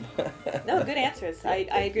 No, good answers.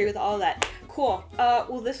 I agree with all of that. Cool.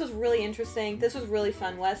 Well, this was really interesting. This was really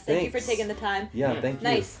fun, Wes. Thank you for taking the time. Yeah, thank you.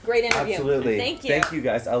 Nice. Great interview. Absolutely. Thank you. Thank you,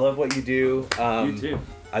 guys. I love what you do. You too.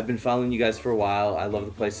 I've been following you guys for a while. I love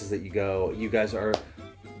the places that you go. You guys are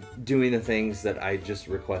doing the things that I just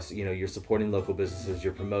request. You know, you're supporting local businesses,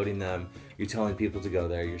 you're promoting them, you're telling people to go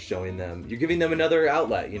there, you're showing them, you're giving them another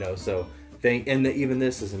outlet, you know, so even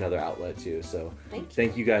this is another outlet too. So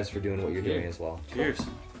thank you guys for doing what you're doing as well. Cheers.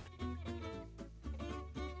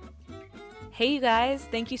 Hey you guys,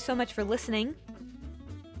 thank you so much for listening.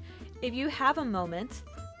 If you have a moment,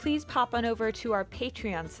 please pop on over to our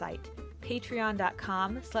Patreon site,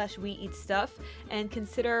 patreon.com/weeatstuff, and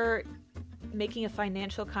consider making a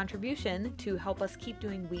financial contribution to help us keep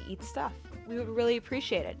doing We Eat Stuff. We would really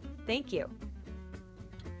appreciate it. Thank you.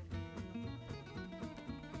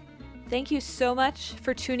 Thank you so much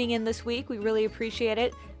for tuning in this week. We really appreciate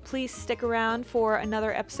it. Please stick around for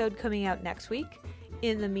another episode coming out next week.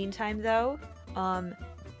 In the meantime, though,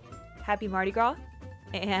 happy Mardi Gras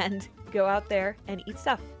and go out there and eat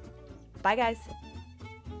stuff. Bye, guys.